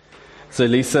So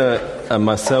Lisa and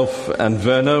myself and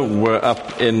Werner were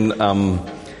up in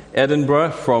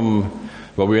Edinburgh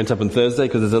we went up on Thursday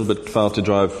because it's a little bit far to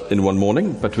drive in one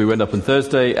morning, but we went up on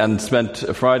Thursday and spent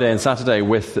Friday and Saturday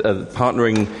with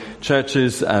partnering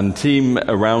churches and team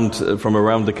from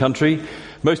around the country.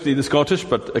 Mostly the Scottish,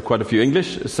 but quite a few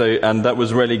English. And that was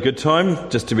a really good time,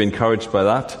 just to be encouraged by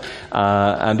that.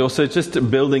 And also just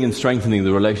building and strengthening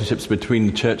the relationships between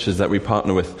the churches that we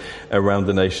partner with around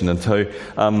the nation. And so,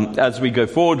 as we go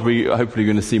forward, we hopefully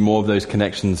going to see more of those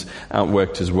connections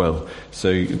outworked as well.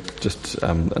 So, just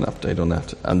an update on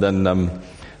that. And then,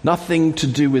 nothing to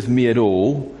do with me at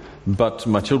all, but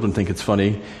my children think it's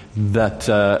funny that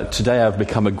today I've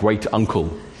become a great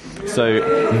uncle.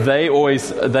 So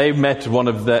they met one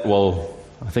of their,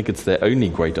 I think it's their only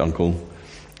great uncle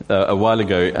a while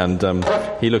ago, and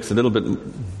he looks a little bit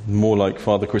more like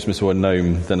Father Christmas or a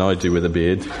gnome than I do with a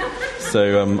beard.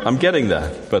 So I'm getting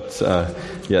there. But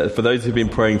for those who've been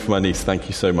praying for my niece, thank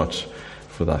you so much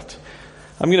for that.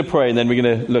 I'm going to pray and then we're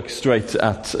going to look straight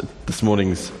at this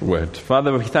morning's word.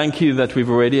 Father, we thank you that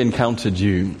we've already encountered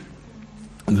you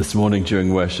this morning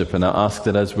during worship, and I ask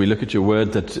that as we look at your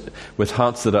word, that with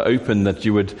hearts that are open, that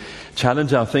you would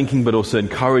challenge our thinking, but also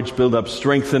encourage, build up,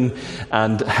 strengthen,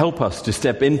 and help us to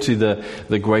step into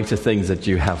the greater things that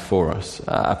you have for us.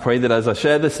 I pray that as I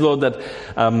share this, Lord,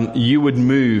 that you would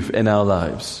move in our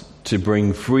lives to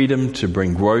bring freedom, to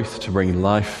bring growth, to bring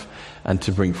life, and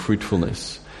to bring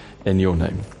fruitfulness in your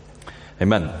name.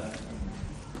 Amen.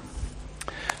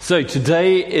 So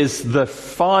today is the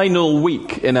final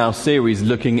week in our series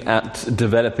looking at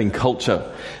developing culture.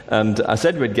 And I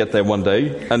said we'd get there one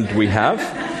day, and we have.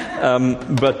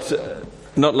 But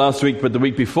not last week, but the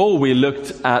week before, we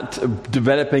looked at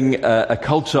developing a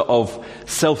culture of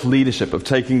self-leadership, of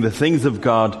taking the things of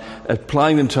God,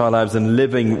 applying them to our lives, and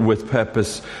living with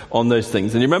purpose on those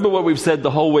things. And you remember what we've said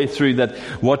the whole way through, that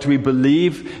what we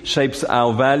believe shapes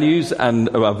our values, and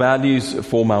our values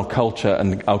form our culture,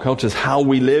 and our culture is how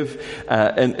we live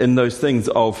in those things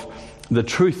of the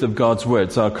truth of God's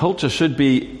word. So our culture should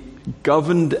be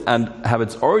governed and have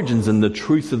its origins in the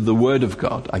truth of the Word of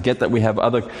God. I get that we have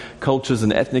other cultures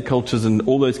and ethnic cultures and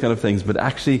all those kind of things, but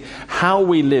actually how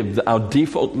we live, our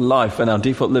default life and our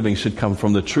default living should come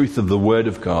from the truth of the Word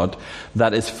of God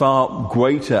that is far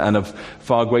greater and of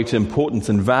far greater importance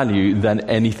and value than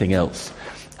anything else.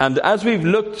 And as we've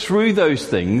looked through those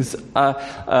things,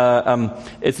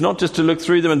 it's not just to look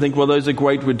through them and think, well, those are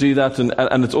great, we'll do that.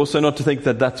 And it's also not to think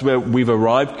that that's where we've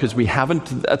arrived, because we haven't.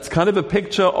 That's kind of a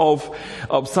picture of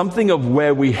something of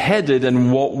where we headed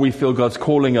and what we feel God's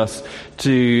calling us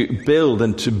to build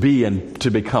and to be and to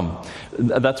become.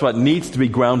 That's why it needs to be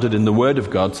grounded in the Word of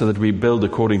God, so that we build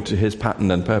according to His pattern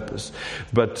and purpose.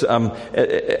 But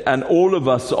and all of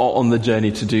us are on the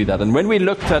journey to do that. And when we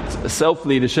looked at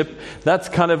self-leadership, that's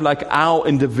kind of like our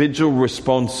individual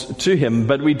response to Him.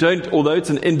 But we don't, although it's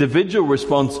an individual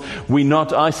response, we're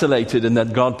not isolated in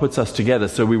that God puts us together.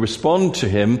 So we respond to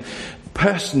Him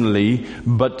personally,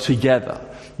 but together.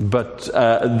 But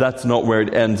that's not where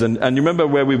it ends. And you remember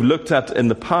where we've looked at in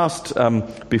the past,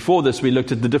 before this, we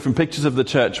looked at the different pictures of the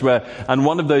church, and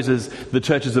one of those is the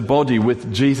church as a body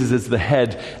with Jesus as the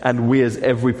head, and we as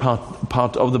every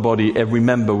part of the body, every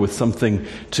member with something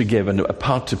to give and a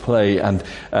part to play, and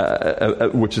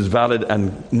which is valid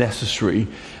and necessary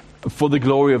for the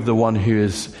glory of the one who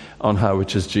is on high,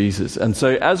 which is Jesus. And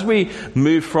so as we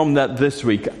move from that this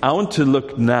week, I want to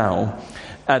look now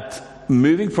at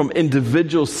moving from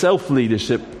individual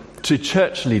self-leadership to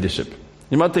church leadership.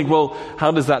 You might think, well,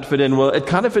 how does that fit in? Well, it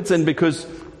kind of fits in because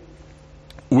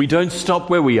we don't stop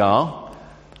where we are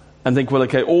and think, well,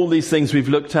 okay, all these things we've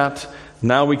looked at,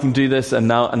 now we can do this, and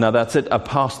now that's it. I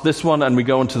passed this one, and we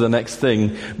go on to the next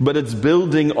thing. But it's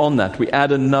building on that. We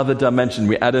add another dimension.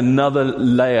 We add another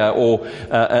layer or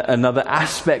another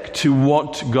aspect to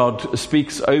what God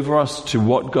speaks over us, to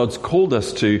what God's called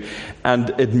us to.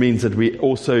 And it means that we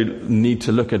also need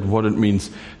to look at what it means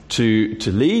to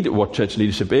lead, what church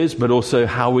leadership is, but also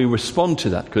how we respond to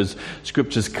that, because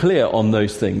Scripture's clear on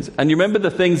those things. And you remember the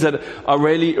things that are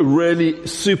really, really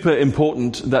super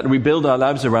important that we build our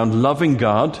lives around: loving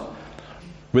God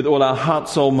with all our heart,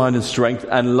 soul, mind, and strength,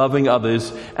 and loving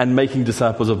others, and making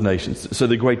disciples of nations. So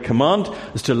the great command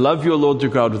is to love your Lord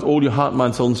your God with all your heart,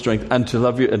 mind, soul, and strength, and to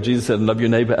love you, and Jesus said, love your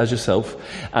neighbor as yourself.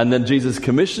 And then Jesus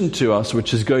commissioned to us,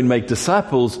 which is go and make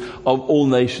disciples of all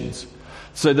nations.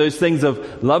 So those things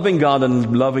of loving God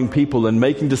and loving people and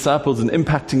making disciples and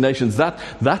impacting nations,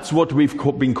 that's what we've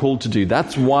been called to do.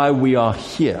 That's why we are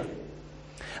here.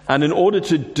 And in order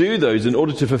to do those, in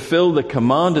order to fulfill the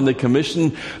command and the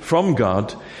commission from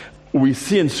God, we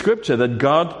see in Scripture that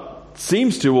God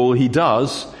seems to, or He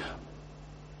does,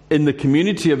 in the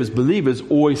community of his believers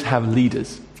always have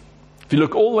leaders. If you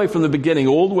look all the way from the beginning,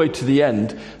 all the way to the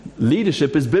end,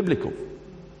 leadership is biblical.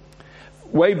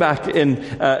 Way back in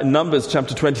Numbers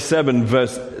chapter 27,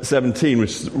 verse 17, which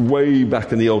is way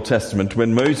back in the Old Testament,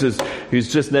 when Moses,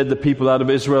 who's just led the people out of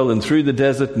Israel and through the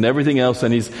desert and everything else,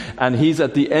 and he's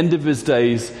at the end of his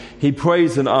days, he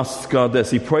prays and asks God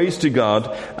this. He prays to God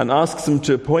and asks him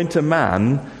to appoint a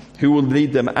man who will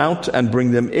lead them out and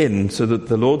bring them in, so that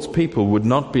the Lord's people would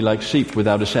not be like sheep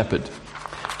without a shepherd.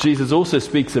 Jesus also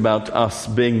speaks about us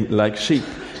being like sheep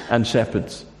and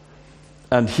shepherds.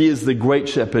 And he is the great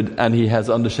shepherd, and he has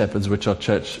under-shepherds, which are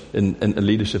church in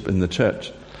leadership in the church.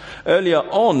 Earlier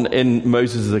on in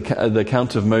Moses, the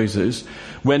account of Moses,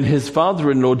 when his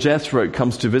father-in-law Jethro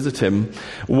comes to visit him,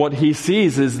 what he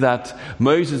sees is that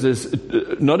Moses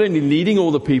is not only leading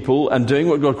all the people and doing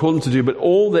what God called him to do, but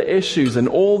all the issues and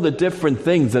all the different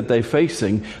things that they're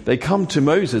facing, they come to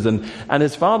Moses. And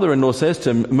his father-in-law says to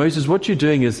him, Moses, what you're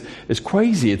doing is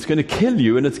crazy. It's going to kill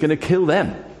you and it's going to kill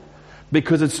them,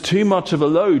 because it's too much of a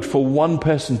load for one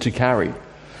person to carry.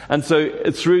 And so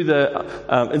through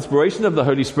the inspiration of the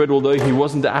Holy Spirit, although he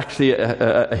wasn't actually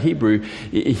a Hebrew,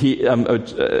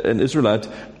 an Israelite,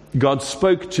 God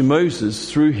spoke to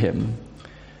Moses through him.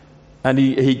 And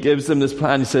he gives them this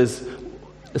plan. He says,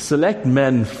 select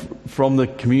men from the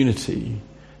community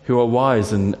who are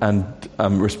wise and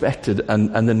respected,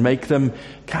 and then make them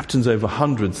captains over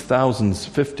hundreds, thousands,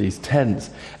 50s, tens,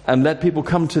 and let people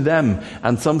come to them,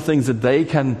 and some things that they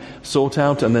can sort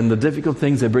out, and then the difficult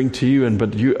things they bring to you,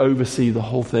 but you oversee the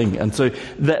whole thing. And so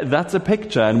that's a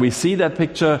picture, and we see that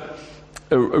picture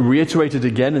reiterated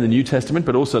again in the New Testament,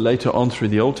 but also later on through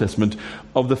the Old Testament,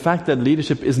 of the fact that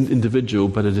leadership isn't individual,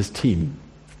 but it is team.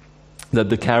 That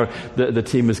the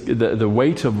team is the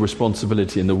weight of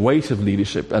responsibility and the weight of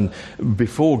leadership and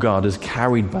before God is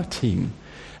carried by team.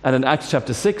 And in Acts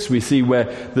chapter 6, we see where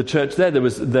the church there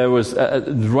was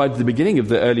right at the beginning of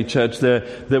the early church,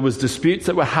 there was disputes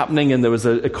that were happening, and there was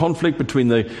a conflict between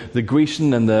the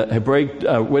Grecian and the Hebraic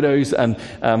widows and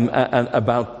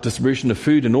about distribution of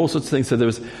food and all sorts of things. So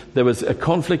there was a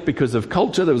conflict because of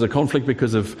culture, there was a conflict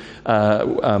because of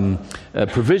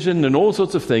provision and all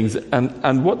sorts of things.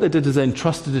 And what they did is they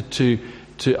entrusted it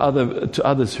to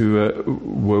others who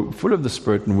were full of the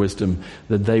Spirit and wisdom,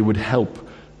 that they would help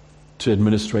to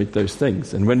administrate those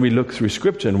things. And when we look through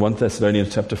Scripture in 1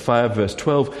 Thessalonians chapter 5, verse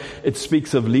 12, it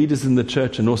speaks of leaders in the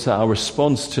church and also our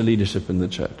response to leadership in the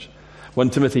church. 1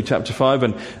 Timothy chapter 5,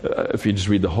 and if you just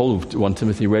read the whole of 1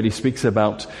 Timothy, really speaks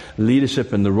about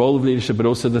leadership and the role of leadership, but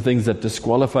also the things that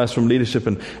disqualify us from leadership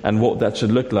and what that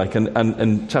should look like. And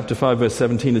in chapter 5, verse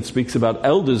 17, it speaks about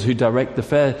elders who direct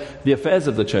the affairs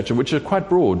of the church, which are quite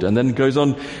broad. And then goes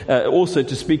on also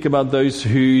to speak about those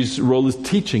whose role is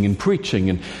teaching and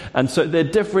preaching. And so there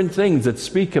are different things that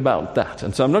speak about that.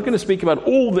 And so I'm not going to speak about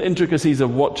all the intricacies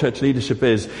of what church leadership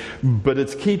is, but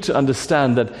it's key to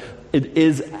understand that it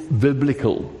is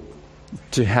biblical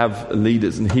to have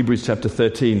leaders. And Hebrews chapter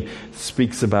 13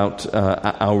 speaks about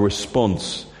our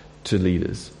response to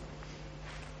leaders,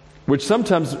 which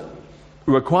sometimes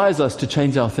requires us to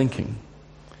change our thinking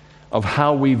of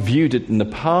how we viewed it in the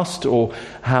past or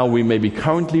how we maybe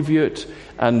currently view it.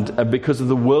 And because of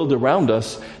the world around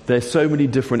us, there's so many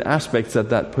different aspects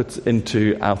that puts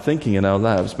into our thinking and our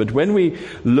lives. But when we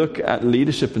look at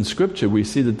leadership in Scripture, we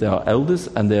see that there are elders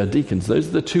and there are deacons. Those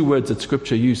are the two words that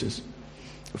Scripture uses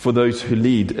for those who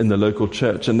lead in the local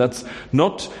church. And that's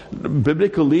not,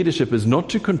 biblical leadership is not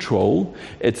to control,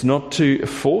 it's not to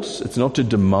force, it's not to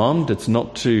demand, it's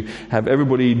not to have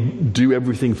everybody do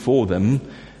everything for them,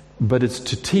 but it's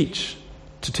to teach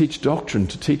doctrine,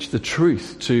 to teach the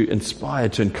truth, to inspire,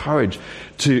 to encourage,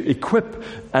 to equip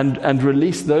and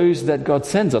release those that God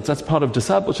sends us. That's part of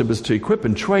discipleship, is to equip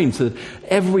and train so that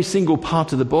every single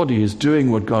part of the body is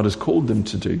doing what God has called them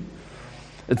to do.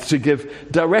 It's to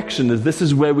give direction. This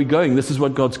is where we're going. This is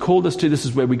what God's called us to. This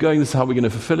is where we're going. This is how we're going to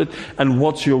fulfill it. And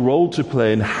what's your role to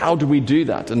play? And how do we do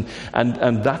that? And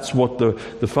that's what the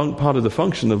part of the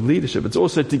function of leadership. It's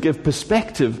also to give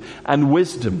perspective and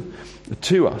wisdom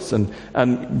to us.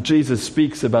 And Jesus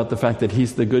speaks about the fact that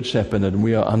he's the good shepherd and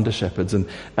we are under shepherds. And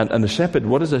a shepherd,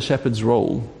 what is a shepherd's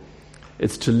role?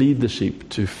 It's to lead the sheep,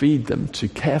 to feed them, to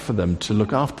care for them, to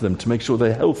look after them, to make sure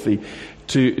they're healthy,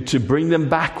 to bring them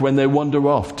back when they wander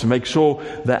off, to make sure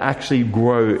they actually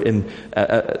grow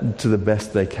to the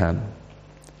best they can.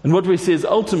 And what we see is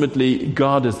ultimately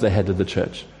God is the head of the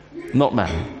church, not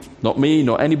man, not me,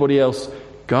 not anybody else.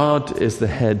 God is the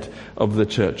head of the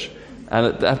church.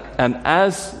 And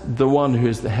as the one who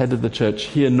is the head of the church,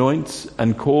 he anoints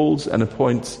and calls and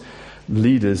appoints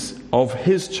leaders of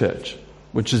his church,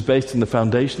 which is based on the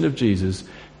foundation of Jesus,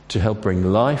 to help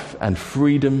bring life and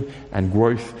freedom and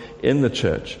growth in the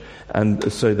church,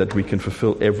 and so that we can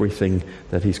fulfill everything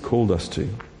that he's called us to.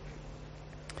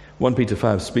 1 Peter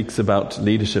 5 speaks about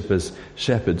leadership as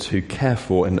shepherds who care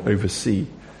for and oversee.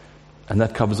 And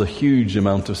that covers a huge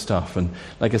amount of stuff. And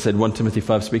like I said, 1 Timothy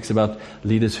 5 speaks about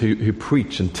leaders who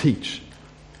preach and teach.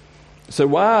 So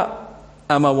why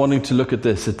am I wanting to look at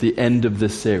this at the end of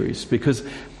this series? Because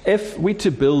if we're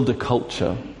to build a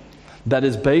culture that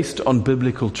is based on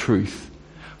biblical truth,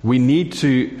 we need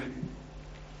to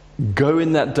go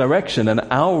in that direction. And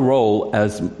our role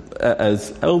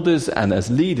as elders and as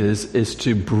leaders is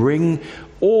to bring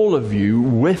all of you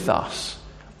with us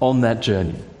on that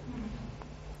journey.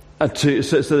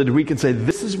 So that we can say,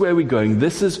 this is where we're going,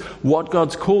 this is what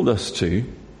God's called us to.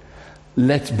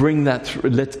 Let's bring that,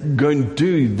 let's go and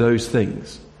do those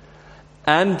things.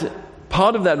 And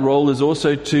part of that role is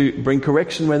also to bring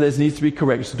correction where there needs to be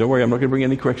correction. So don't worry, I'm not going to bring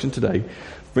any correction today.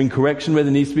 Bring correction where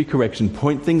there needs to be correction.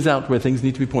 Point things out where things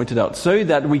need to be pointed out, so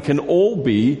that we can all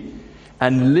be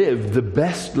and live the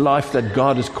best life that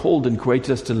God has called and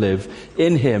created us to live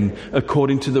in Him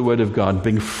according to the Word of God,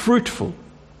 being fruitful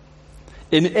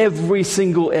in every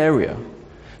single area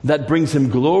that brings Him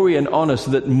glory and honor,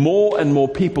 so that more and more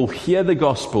people hear the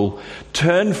gospel,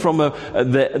 turn from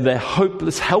their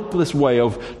hopeless, helpless way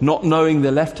of not knowing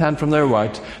their left hand from their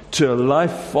right, to a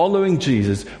life following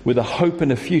Jesus with a hope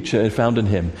and a future found in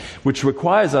Him, which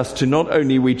requires us to not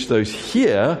only reach those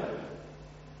here,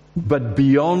 but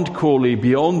beyond Crawley,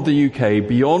 beyond the UK,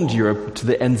 beyond Europe, to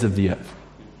the ends of the earth.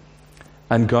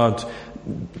 And God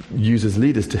uses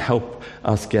leaders to help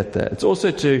us get there. It's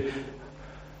also to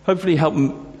hopefully help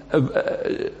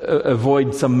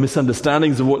avoid some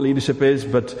misunderstandings of what leadership is,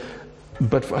 but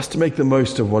for us to make the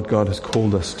most of what God has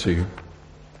called us to.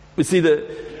 You see,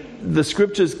 the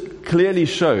scriptures clearly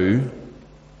show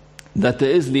that there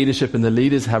is leadership, and the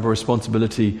leaders have a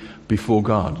responsibility before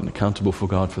God and accountable for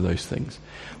God for those things.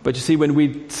 But you see, when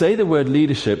we say the word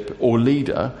leadership or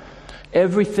leader,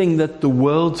 everything that the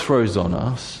world throws on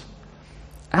us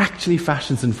actually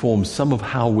fashions and forms some of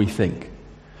how we think.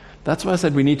 That's why I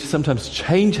said we need to sometimes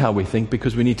change how we think,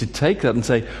 because we need to take that and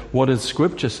say, what does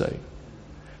Scripture say?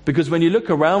 Because when you look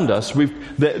around us,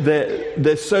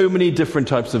 there's so many different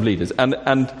types of leaders,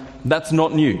 and that's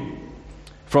not new.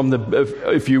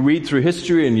 If you read through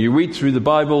history and you read through the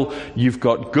Bible, you've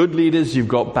got good leaders, you've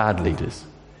got bad leaders.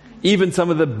 Even some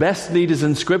of the best leaders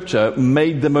in Scripture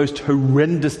made the most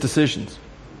horrendous decisions.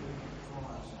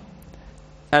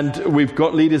 And we've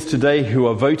got leaders today who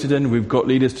are voted in. We've got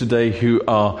leaders today who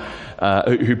are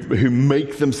who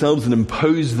make themselves and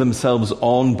impose themselves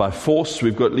on by force.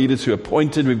 We've got leaders who are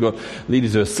appointed. We've got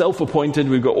leaders who are self-appointed.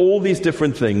 We've got all these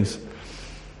different things.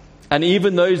 And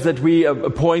even those that we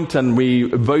appoint and we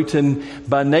vote in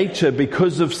by nature,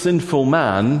 because of sinful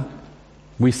man,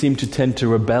 we seem to tend to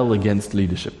rebel against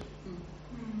leadership.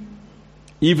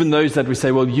 Even those that we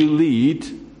say, well, you lead,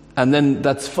 and then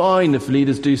that's fine if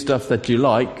leaders do stuff that you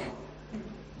like.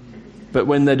 But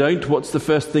when they don't, what's the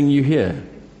first thing you hear?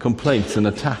 Complaints and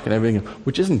attack and everything,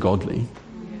 which isn't godly.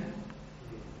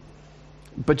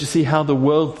 But you see, how the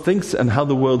world thinks and how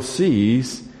the world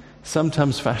sees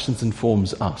sometimes fashions and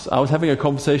forms us. I was having a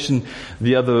conversation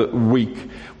the other week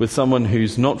with someone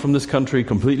who's not from this country,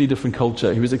 completely different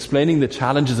culture. He was explaining the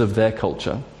challenges of their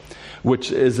culture,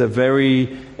 which is a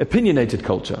very opinionated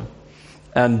culture.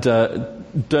 And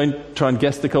don't try and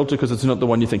guess the culture, because it's not the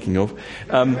one you're thinking of.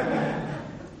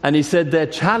 And he said their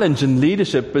challenge in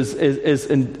leadership is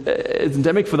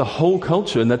endemic for the whole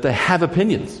culture, and that they have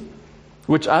opinions.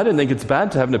 Which I don't think it's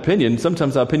bad to have an opinion.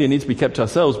 Sometimes our opinion needs to be kept to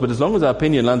ourselves, but as long as our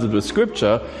opinion lands with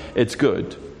Scripture, it's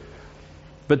good.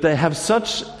 But they have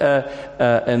such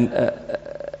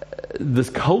this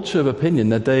culture of opinion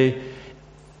that they're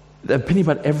opinion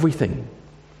about everything.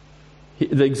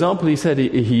 The example he said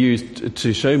he used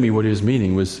to show me what he was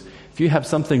meaning was, if you have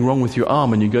something wrong with your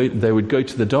arm and they would go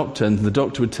to the doctor, and the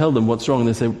doctor would tell them what's wrong, and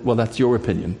they say, well, that's your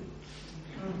opinion.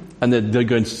 And they'd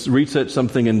go and research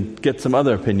something and get some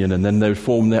other opinion, and then they would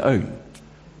form their own.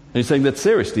 And he's saying that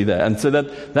seriously there. And so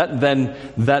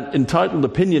that entitled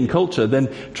opinion culture then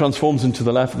transforms into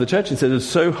the life of the church. He said it's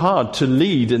so hard to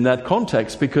lead in that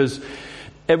context, because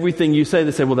everything you say,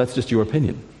 they say, well, that's just your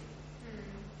opinion.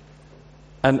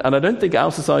 And I don't think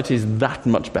our society is that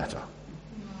much better.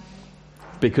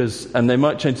 And they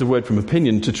might change the word from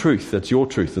opinion to truth. That's your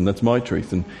truth and that's my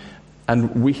truth.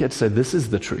 And we had to say, this is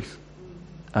the truth.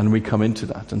 And we come into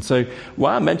that. And so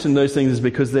why I mention those things is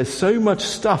because there's so much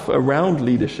stuff around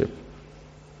leadership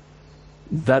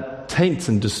that taints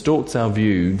and distorts our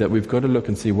view, that we've got to look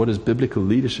and see, what is biblical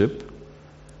leadership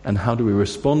And how do we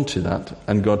respond to that?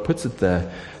 And God puts it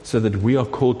there so that we are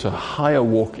called to a higher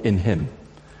walk in Him.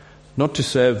 Not to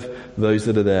serve those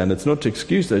that are there. And it's not to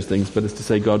excuse those things, but it's to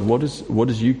say, God, what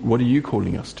are you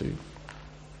calling us to?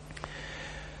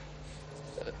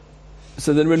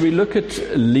 So then when we look at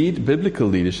biblical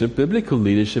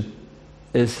leadership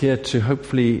is here to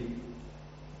hopefully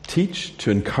teach,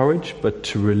 to encourage, but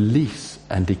to release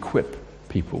and equip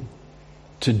people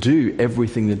to do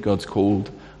everything that God's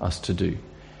called us to do.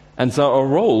 And so our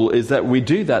role is that we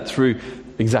do that through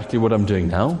exactly what I'm doing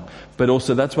now, but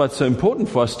also that's why it's so important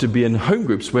for us to be in home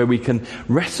groups where we can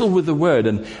wrestle with the Word,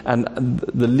 and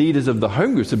the leaders of the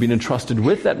home groups have been entrusted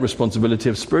with that responsibility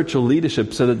of spiritual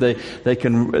leadership so that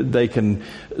they can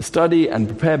study and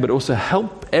prepare, but also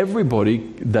help everybody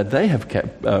that they have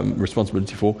kept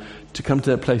responsibility for to come to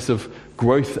that place of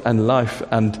growth and life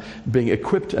and being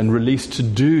equipped and released to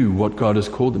do what God has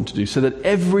called them to do, so that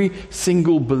every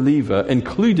single believer,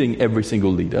 including every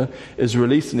single leader, is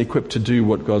released and equipped to do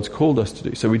what God's called us to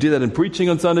do. So we do that in preaching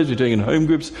on Sundays, we're doing it in home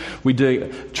groups, we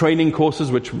do training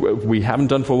courses, which we haven't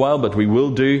done for a while, but we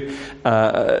will do,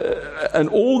 and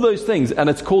all those things, and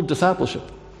it's called discipleship.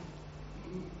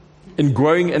 In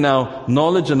growing in our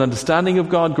knowledge and understanding of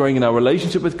God, growing in our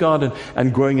relationship with God,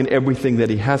 and growing in everything that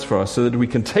He has for us, so that we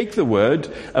can take the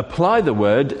Word, apply the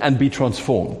Word, and be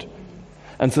transformed.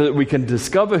 And so that we can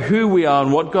discover who we are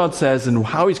and what God says and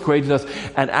how He's created us,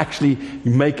 and actually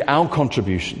make our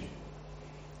contribution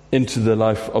into the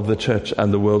life of the church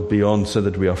and the world beyond, so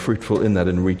that we are fruitful in that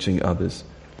and reaching others.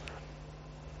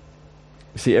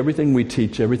 You see, everything we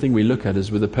teach, everything we look at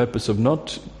is with the purpose of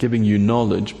not giving you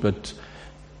knowledge, but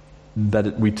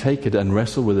that we take it and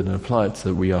wrestle with it and apply it so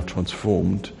that we are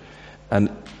transformed. And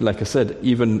like I said,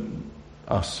 even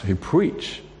us who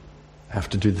preach have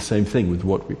to do the same thing with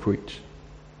what we preach.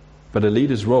 But a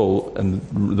leader's role, and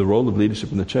the role of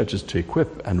leadership in the church, is to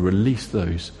equip and release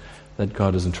those that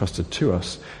God has entrusted to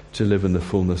us to live in the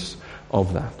fullness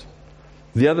of that.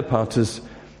 The other part is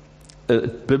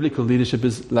biblical leadership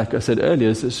is, like I said earlier,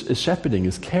 is shepherding,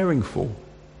 is caring for,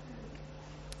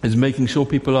 is making sure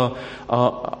people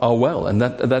are well, and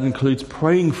that includes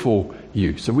praying for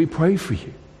you. So we pray for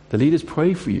you. The leaders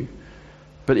pray for you.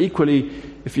 But equally,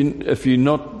 if you're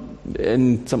not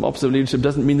in some office of leadership,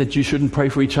 doesn't mean that you shouldn't pray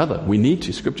for each other. We need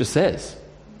to. Scripture says.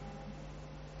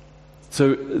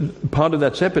 So part of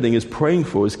that shepherding is praying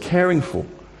for, is caring for,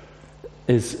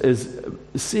 is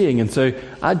seeing. And so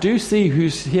I do see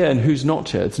who's here and who's not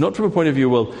here. It's not from a point of view,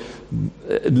 well,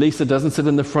 Lisa doesn't sit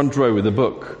in the front row with a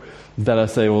book, that I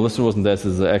say, well, this one wasn't there, this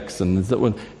is the X, and that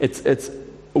one.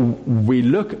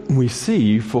 We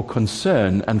see for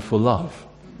concern and for love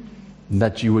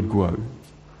that you would grow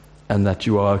and that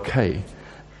you are okay,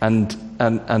 and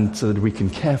so that we can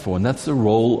care for. And that's the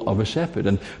role of a shepherd.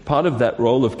 And part of that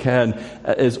role of care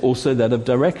is also that of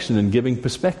direction and giving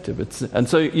perspective. And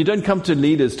so you don't come to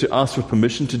leaders to ask for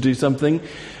permission to do something,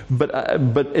 but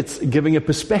it's giving a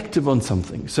perspective on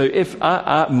something. So if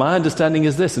my understanding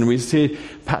is this, and we see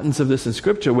patterns of this in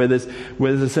Scripture, where there's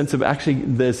a sense of actually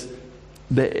there's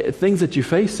things that you're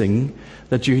facing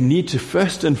that you need to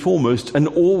first and foremost and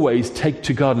always take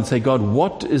to God and say, God,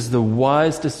 what is the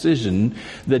wise decision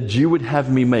that you would have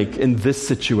me make in this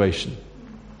situation?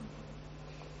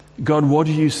 God, what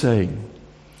are you saying?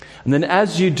 And then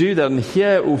as you do that and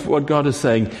hear what God is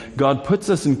saying, God puts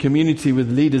us in community with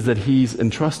leaders that He's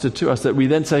entrusted to us, that we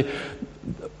then say,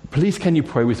 please can you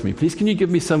pray with me? Please can you give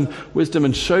me some wisdom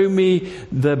and show me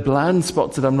the blind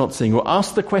spots that I'm not seeing, or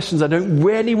ask the questions I don't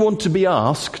really want to be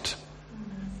asked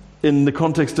in the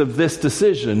context of this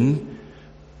decision,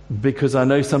 because I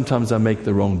know sometimes I make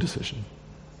the wrong decision.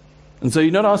 And so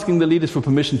you're not asking the leaders for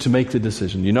permission to make the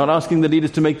decision. You're not asking the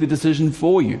leaders to make the decision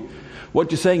for you.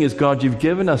 What you're saying is, God, you've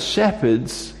given us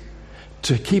shepherds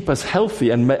to keep us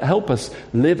healthy and help us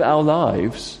live our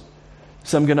lives.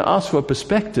 So I'm going to ask for a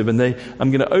perspective, and I'm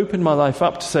going to open my life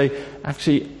up to say,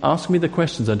 actually, ask me the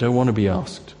questions I don't want to be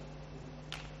asked.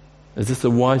 Is this a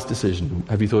wise decision?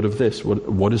 Have you thought of this?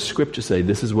 What does Scripture say?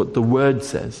 This is what the Word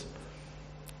says.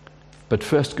 But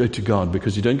first go to God,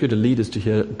 because you don't go to leaders to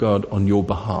hear God on your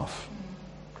behalf.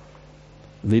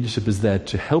 Leadership is there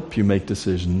to help you make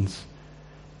decisions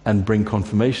and bring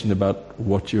confirmation about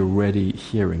what you're already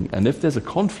hearing. And if there's a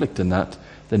conflict in that,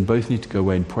 then both need to go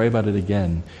away and pray about it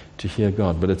again to hear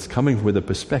God. But it's coming with a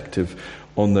perspective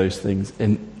on those things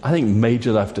in, I think,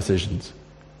 major life decisions.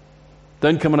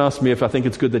 Don't come and ask me if I think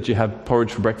it's good that you have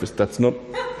porridge for breakfast. That's not,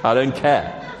 I don't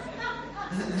care.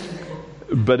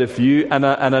 But if you, and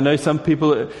I know some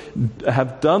people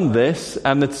have done this,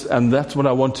 and that's what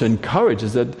I want to encourage,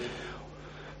 is that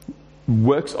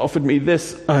work's offered me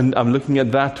this, and I'm looking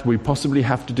at that. We possibly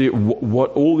have to do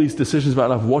what all these decisions about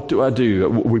life. What do I do?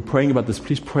 We're praying about this.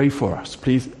 Please pray for us,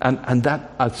 please. And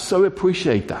that I so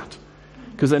appreciate that,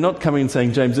 because they're not coming and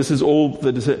saying, James, this is all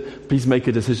the please make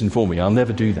a decision for me. I'll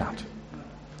never do that.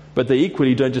 But they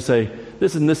equally don't just say,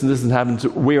 this and this and this has happened.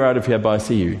 We're out of here. Bye.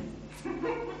 See you.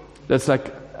 That's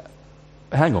like,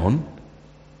 hang on.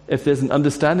 If there's an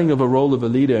understanding of a role of a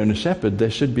leader and a shepherd, there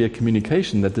should be a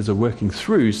communication that there's a working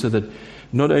through, so that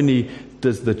not only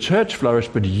does the church flourish,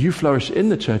 but you flourish in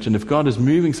the church. And if God is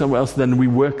moving somewhere else, then we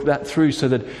work that through so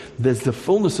that there's the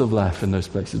fullness of life in those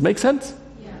places. Make sense?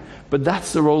 Yeah. But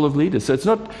that's the role of leaders. So it's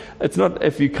not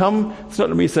if you come, it's not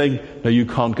me saying, no, you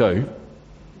can't go.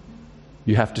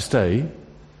 You have to stay.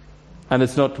 And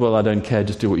it's not, well, I don't care,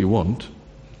 just do what you want.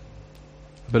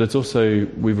 But it's also,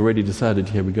 we've already decided,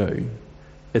 here we go.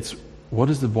 It's what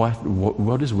is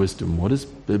wisdom? What is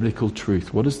biblical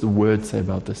truth? What does the Word say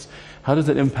about this? How does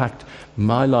it impact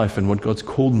my life and what God's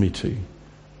called me to?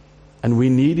 And we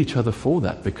need each other for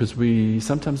that, because we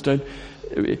sometimes don't.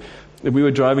 We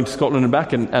were driving to Scotland and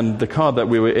back, and the car that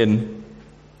we were in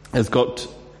has got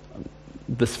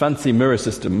this fancy mirror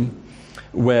system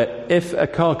where if a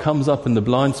car comes up in the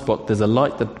blind spot, there's a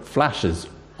light that flashes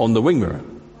on the wing mirror.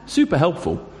 Super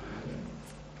helpful.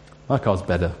 My car's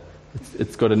better.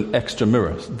 It's got an extra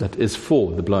mirror that is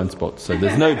for the blind spot, so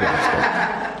there's no blind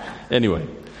spot. Anyway,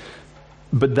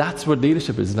 but that's what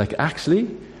leadership is. Like, actually,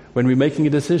 when we're making a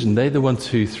decision, they're the ones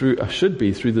who should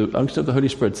be through the unction of the Holy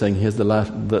Spirit saying, here's the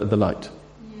light.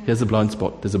 Here's the blind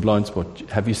spot. There's a blind spot.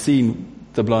 Have you seen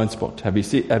the blind spot? Have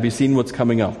you seen what's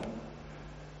coming up?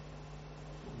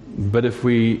 But if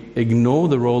we ignore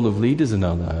the role of leaders in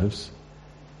our lives,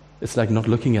 it's like not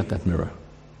looking at that mirror.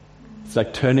 It's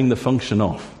like turning the function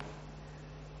off.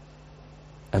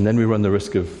 And then we run the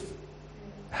risk of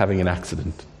having an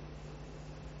accident.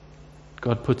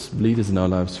 God puts leaders in our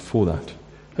lives for that.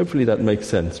 Hopefully that makes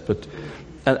sense. But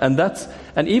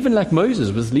and even like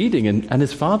Moses was leading, and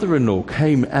his father-in-law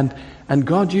came, and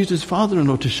God used his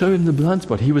father-in-law to show him the blind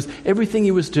spot. Everything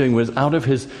he was doing was out of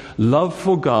his love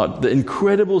for God, the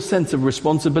incredible sense of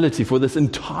responsibility for this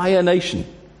entire nation.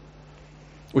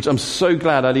 Which I'm so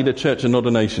glad I lead a church and not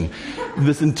a nation.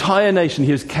 This entire nation,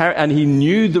 he was and he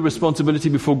knew the responsibility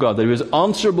before God, that he was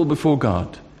answerable before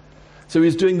God. So he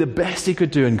was doing the best he could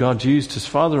do, and God used his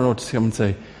father-in-law to come and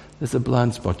say, there's a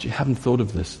blind spot. You haven't thought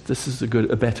of this. This is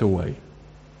a better way.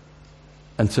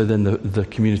 And so then the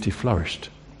community flourished,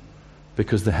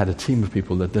 because they had a team of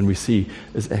people that then we see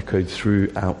is echoed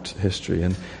throughout history.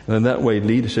 And in that way,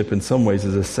 leadership in some ways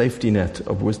is a safety net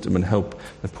of wisdom and help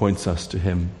that points us to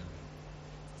him.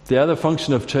 The other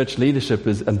function of church leadership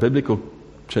and biblical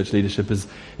church leadership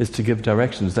is to give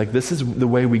directions. Like, this is the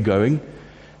way we're going,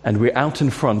 and we're out in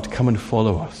front. Come and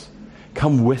follow us.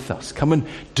 Come with us. Come and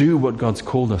do what God's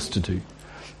called us to do.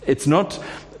 It's not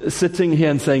sitting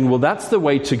here and saying, well, that's the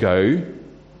way to go.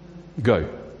 Go.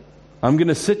 I'm going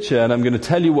to sit here and I'm going to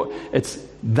tell you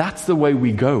that's the way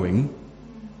we're going.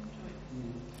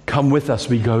 Come with us.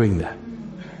 We're going there.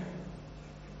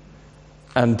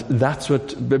 And that's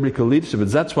what biblical leadership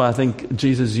is. That's why I think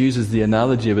Jesus uses the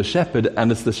analogy of a shepherd, and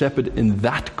it's the shepherd in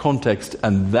that context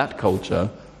and that culture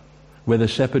where the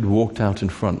shepherd walked out in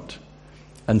front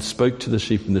and spoke to the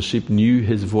sheep, and the sheep knew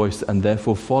his voice and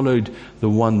therefore followed the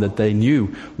one that they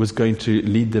knew was going to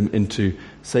lead them into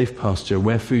safe pasture,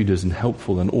 where food is and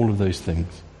helpful and all of those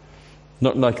things.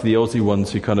 Not like the Aussie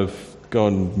ones who kind of go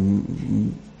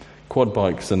on quad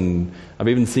bikes, and I've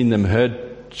even seen them herd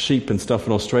sheep and stuff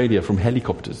in Australia from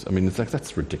helicopters. I mean, it's like,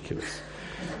 that's ridiculous.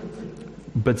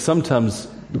 But sometimes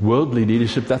worldly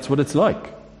leadership, that's what it's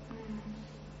like.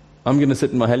 I'm going to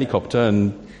sit in my helicopter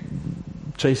and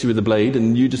chase you with a blade,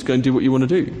 and you just go and do what you want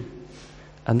to do.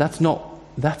 And that's not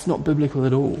biblical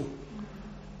at all.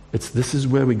 This is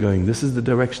where we're going. This is the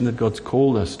direction that God's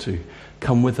called us to.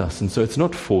 Come with us. And so it's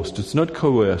not forced. It's not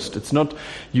coerced. It's not,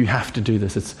 you have to do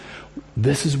this.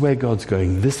 This is where God's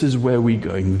going. This is where we're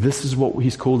going. This is what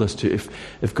he's called us to.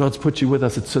 If God's put you with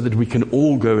us, it's so that we can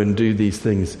all go and do these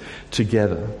things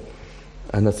together.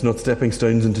 And that's not stepping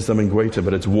stones into something greater,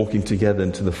 but it's walking together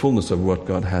into the fullness of what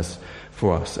God has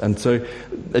for us. And so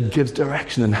it gives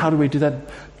direction. And how do we do that?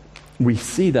 We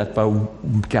see that by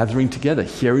gathering together,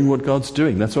 hearing what God's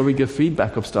doing. That's why we give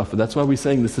feedback of stuff. And that's why we're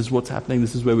saying, this is what's happening,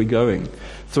 this is where we're going.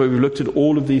 So we've looked at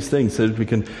all of these things so that we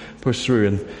can push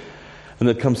through. And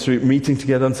that comes through meeting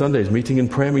together on Sundays, meeting in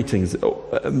prayer meetings.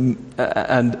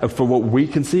 And for what we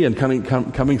can see, and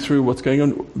coming through what's going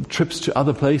on, trips to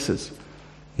other places.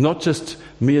 Not just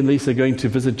me and Lisa going to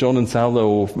visit John and Saula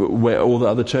or where all the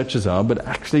other churches are, but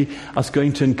actually us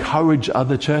going to encourage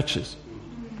other churches.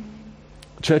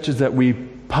 churches that we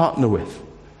partner with,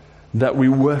 that we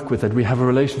work with, that we have a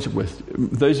relationship with.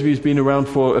 Those of you who've been around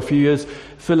for a few years,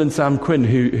 Phil and Sam Quinn,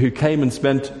 who came and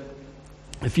spent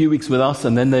a few weeks with us,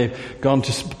 and then they've gone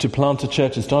to plant a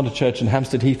church and start a church in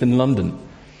Hampstead Heath in London.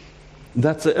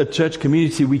 That's a church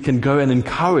community we can go and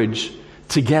encourage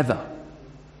together,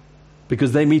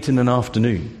 because they meet in an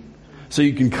afternoon. So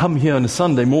you can come here on a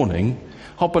Sunday morning,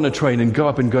 hop on a train and go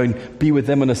up and go and be with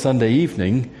them on a Sunday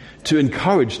evening to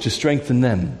encourage, to strengthen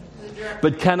them.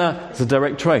 But it's a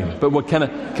direct train. But can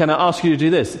I ask you to do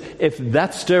this? If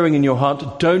that's stirring in your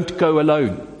heart, don't go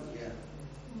alone.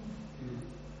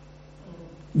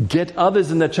 Get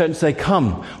others in the church and say,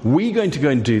 come, we're going to go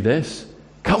and do this.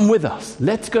 Come with us.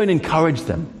 Let's go and encourage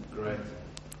them. Great.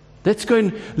 Let's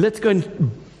go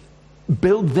and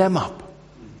build them up.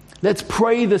 Let's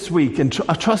pray this week and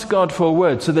trust God for a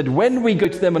word, so that when we go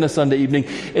to them on a Sunday evening,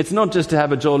 it's not just to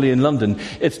have a jolly in London,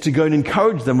 it's to go and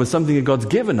encourage them with something that God's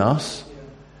given us,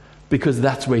 because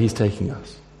that's where He's taking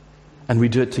us. And we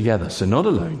do it together. So not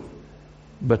alone,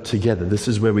 but together. This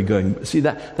is where we're going. See,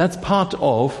 that's part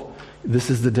of, this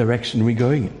is the direction we're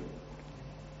going in.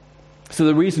 So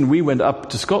the reason we went up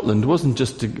to Scotland wasn't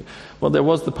just there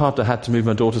was the part I had to move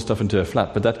my daughter's stuff into her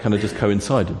flat, but that kind of just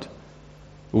coincided.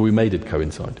 Or we made it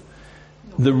coincide.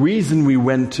 The reason we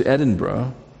went to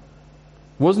Edinburgh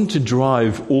wasn't to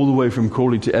drive all the way from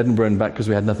Crawley to Edinburgh and back because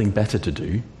we had nothing better to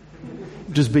do.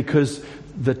 Just because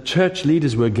the church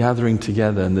leaders were gathering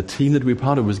together, and the team that we were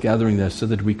part of was gathering there, so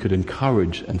that we could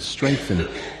encourage and strengthen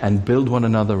and build one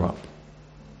another up,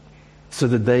 so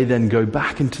that they then go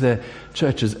back into their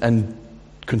churches and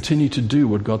continue to do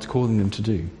what God's calling them to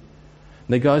do.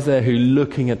 There are guys there who are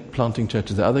looking at planting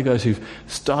churches. There are other guys who've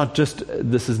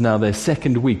this is now their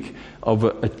second week of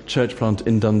a church plant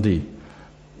in Dundee.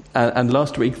 And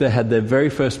last week they had their very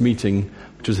first meeting,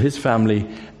 which was his family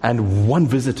and one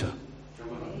visitor,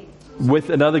 with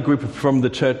another group from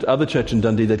the other church in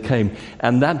Dundee that came.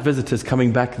 And that visitor's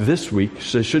coming back this week,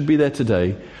 so should be there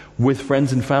today, with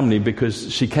friends and family,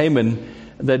 because she came in,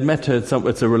 they'd met her,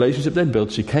 it's a relationship they'd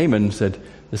built. She came in and said,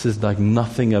 this is like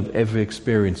nothing I've ever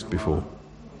experienced before.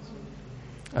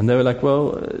 And they were like,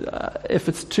 well, if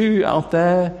it's too out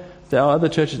there are other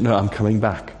churches. No, I'm coming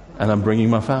back, and I'm bringing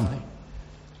my family.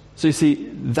 So you see,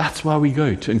 that's why we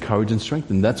go, to encourage and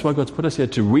strengthen. That's why God's put us here,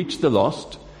 to reach the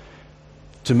lost,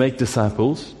 to make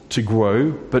disciples, to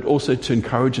grow, but also to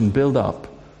encourage and build up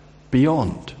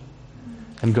beyond.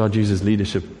 And God uses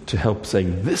leadership to help,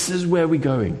 saying, this is where we're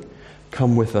going.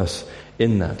 Come with us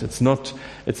in that. It's not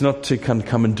to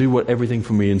come and do everything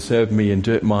for me and serve me and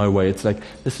do it my way. It's like,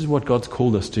 this is what God's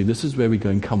called us to. This is where we're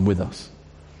going. Come with us.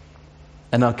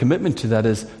 And our commitment to that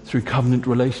is through covenant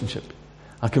relationship.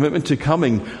 Our commitment to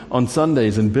coming on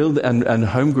Sundays and build and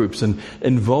home groups and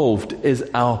involved is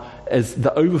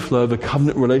the overflow of a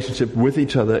covenant relationship with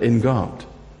each other in God.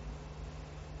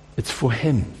 It's for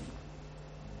Him.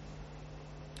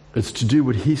 It's to do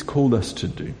what He's called us to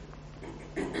do,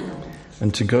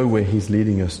 and to go where He's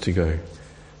leading us to go.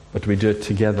 But we do it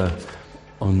together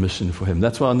on mission for Him.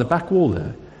 That's why on the back wall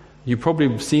there, you've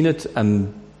probably seen it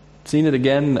and seen it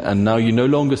again, and now you no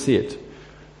longer see it.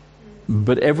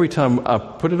 But every time I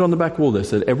put it on the back wall there,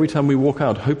 so every time we walk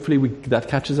out, hopefully that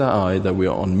catches our eye, that we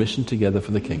are on mission together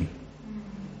for the King.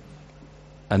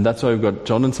 And that's why we've got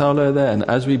John and Saulo there, and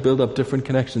as we build up different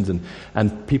connections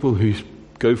and people who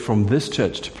go from this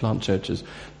church to plant churches,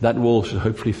 that wall should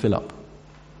hopefully fill up.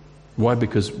 Why?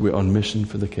 Because we're on mission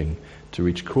for the King, to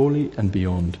reach Crawley and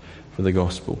beyond for the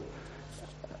gospel.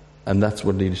 And that's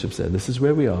what leadership said. This is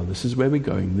where we are. This is where we're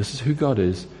going. This is who God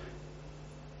is.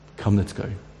 Come, let's go.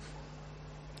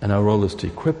 And our role is to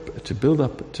equip, to build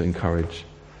up, to encourage,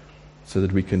 so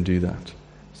that we can do that.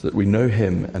 So that we know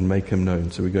Him and make Him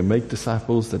known. So we go make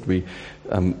disciples, that we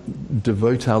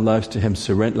devote our lives to Him,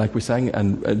 surrender, like we sang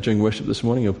and during worship this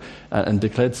morning, and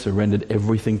declared, surrendered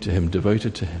everything to Him,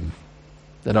 devoted to Him.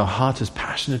 That our heart is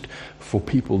passionate for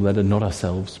people that are not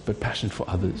ourselves, but passionate for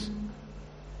others.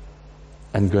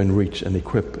 And go and reach and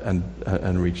equip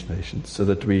and reach nations, so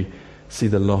that we see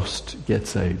the lost get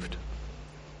saved.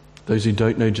 Those who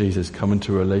don't know Jesus come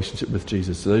into a relationship with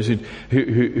Jesus. So those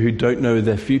who don't know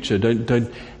their future,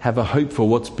 don't have a hope for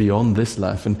what's beyond this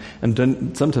life, and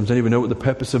sometimes don't even know what the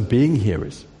purpose of being here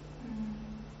is.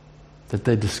 That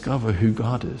they discover who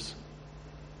God is,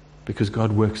 because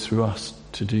God works through us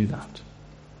to do that.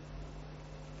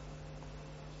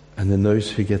 And then those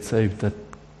who get saved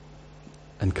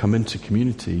and come into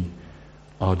community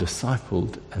are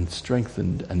discipled and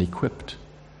strengthened and equipped.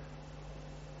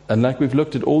 And like we've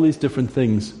looked at all these different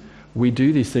things, we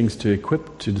do these things to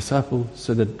equip, to disciple,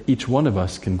 so that each one of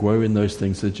us can grow in those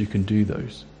things, so that you can do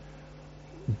those.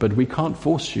 but we can't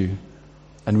force you,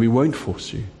 and we won't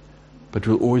force you, but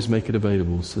we'll always make it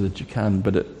available so that you can.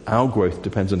 But our growth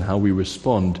depends on how we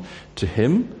respond to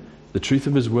him, the truth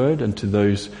of his word, and to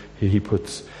those who he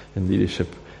puts in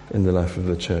leadership in the life of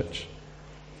the church.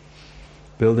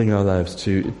 Building our lives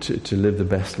to live the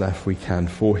best life we can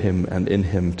for him and in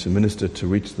him, to minister, to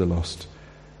reach the lost,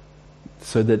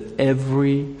 so that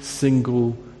every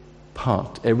single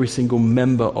part, every single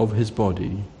member of his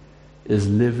body is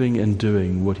living and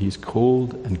doing what he's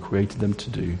called and created them to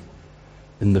do,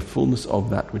 in the fullness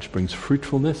of that which brings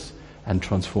fruitfulness and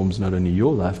transforms not only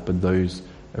your life but those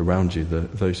around you,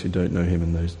 those who don't know him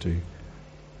and those do.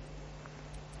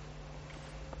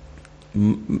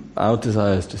 Our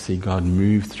desire is to see God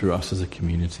move through us as a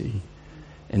community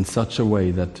in such a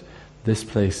way that this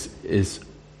place is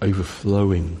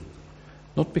overflowing.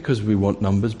 Not because we want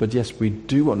numbers, but yes, we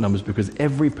do want numbers, because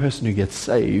every person who gets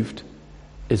saved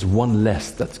is one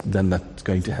less that's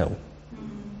going to hell.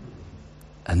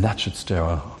 And that should stir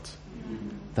our hearts.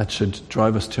 That should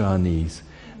drive us to our knees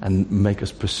and make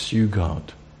us pursue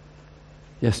God.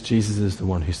 Yes, Jesus is the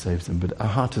one who saves them, but our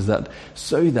heart is that,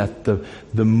 so that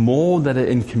the more that are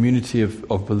in community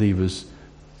of believers,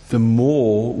 the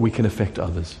more we can affect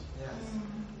others.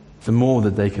 The more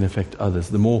that they can affect others,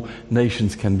 the more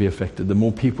nations can be affected, the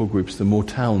more people groups, the more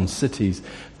towns, cities,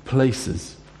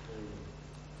 places.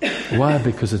 Why?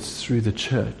 Because it's through the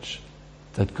church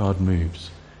that God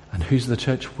moves. And who's the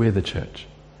church? We're the church.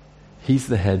 He's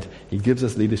the head. He gives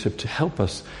us leadership to help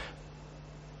us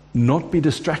not be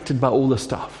distracted by all the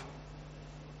stuff.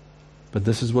 But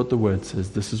this is what the word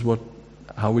says. This is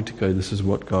how we're to go. This is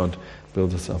what God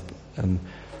builds us up. And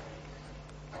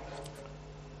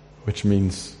which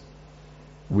means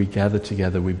we gather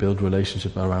together, we build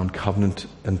relationship around covenant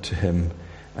and to him,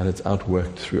 and it's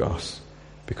outworked through us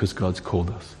because God's called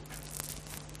us.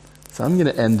 So I'm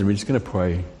going to end and we're just going to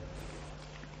pray.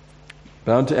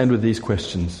 But I want to end with these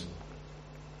questions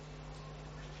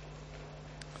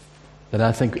that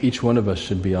I think each one of us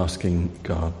should be asking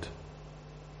God.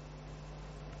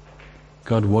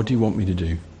 God, what do you want me to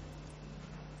do?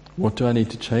 What do I need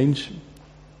to change?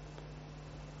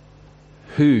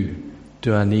 Who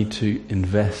do I need to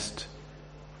invest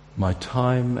my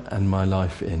time and my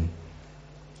life in?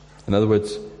 In other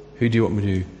words, who do you want me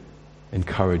to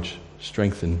encourage,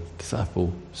 strengthen,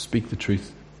 disciple, speak the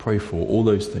truth, pray for, all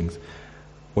those things?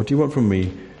 What do you want from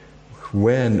me?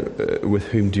 Where and with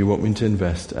whom do you want me to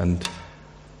invest? And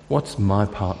what's my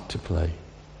part to play?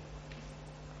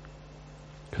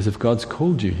 Because if God's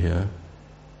called you here,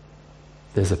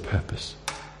 there's a purpose.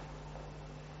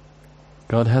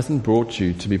 God hasn't brought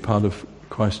you to be part of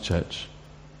Christchurch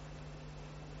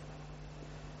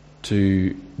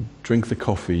to drink the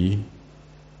coffee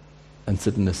and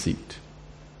sit in a seat.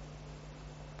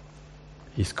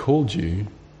 He's called you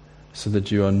so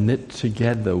that you are knit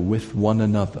together with one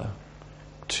another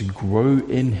to grow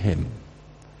in him,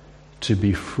 to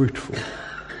be fruitful.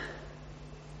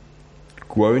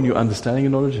 Grow in your understanding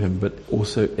and knowledge of him, but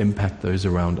also impact those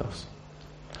around us.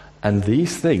 And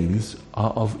these things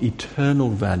are of eternal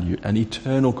value and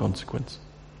eternal consequence.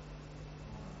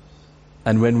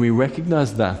 And when we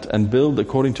recognize that and build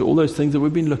according to all those things that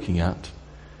we've been looking at,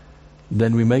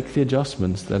 then we make the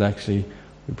adjustments that actually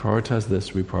we prioritize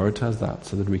this, we prioritize that,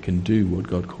 so that we can do what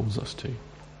God calls us to.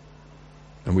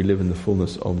 And we live in the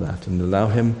fullness of that and allow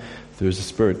him, through his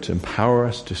Spirit, to empower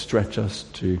us, to stretch us,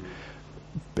 to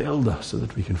build us so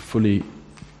that we can fully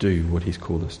do what he's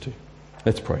called us to.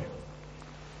 Let's pray.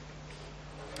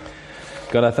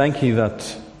 God, I thank you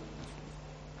that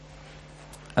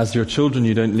as your children,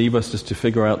 you don't leave us just to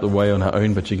figure out the way on our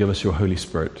own, but you give us your Holy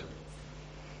Spirit.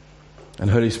 And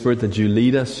Holy Spirit, that you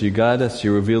lead us, you guide us,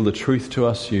 you reveal the truth to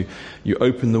us, you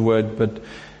open the word,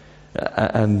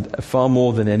 and far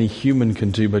more than any human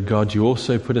can do. But God, you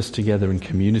also put us together in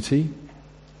community,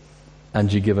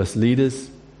 and you give us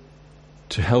leaders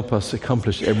to help us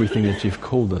accomplish everything that you've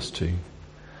called us to.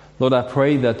 Lord, I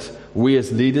pray that we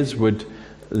as leaders would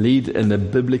lead in a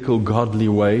biblical, godly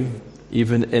way,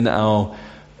 even in our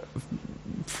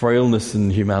frailness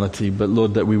and humanity. But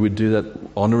Lord, that we would do that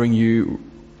honoring you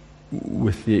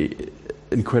with the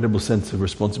incredible sense of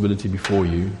responsibility before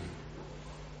you.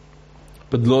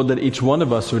 But Lord, that each one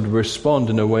of us would respond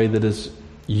in a way that is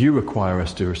you require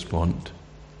us to respond,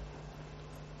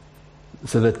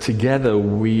 so that together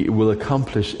we will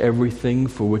accomplish everything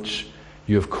for which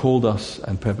you have called us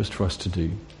and purposed for us to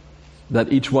do.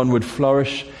 That each one would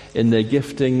flourish in their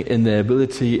gifting, in their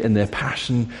ability, in their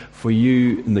passion for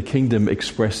you in the kingdom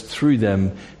expressed through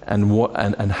them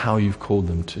and how you've called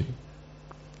them to.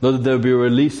 Lord, that there would be a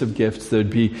release of gifts, there would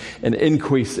be an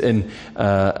increase in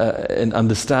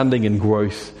understanding and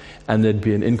growth, and there'd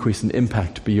be an increase in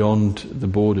impact beyond the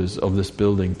borders of this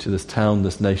building, to this town,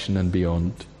 this nation, and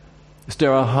beyond.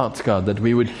 Stir our hearts, God, that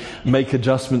we would make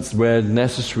adjustments where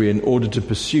necessary in order to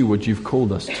pursue what you've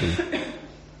called us to.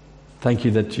 Thank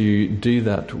you that you do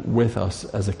that with us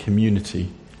as a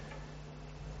community,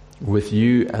 with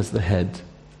you as the head,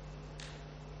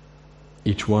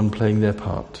 each one playing their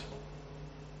part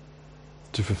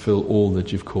to fulfill all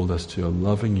that you've called us to, of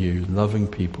loving you, loving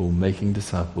people, making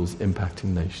disciples,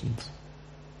 impacting nations.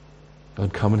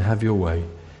 Lord, come and have your way.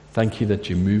 Thank you that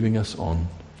you're moving us on.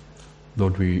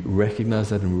 Lord, we recognize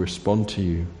that and we respond to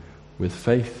you with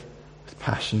faith, with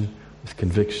passion, with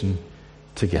conviction,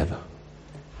 together.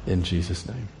 In Jesus'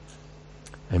 name.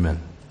 Amen.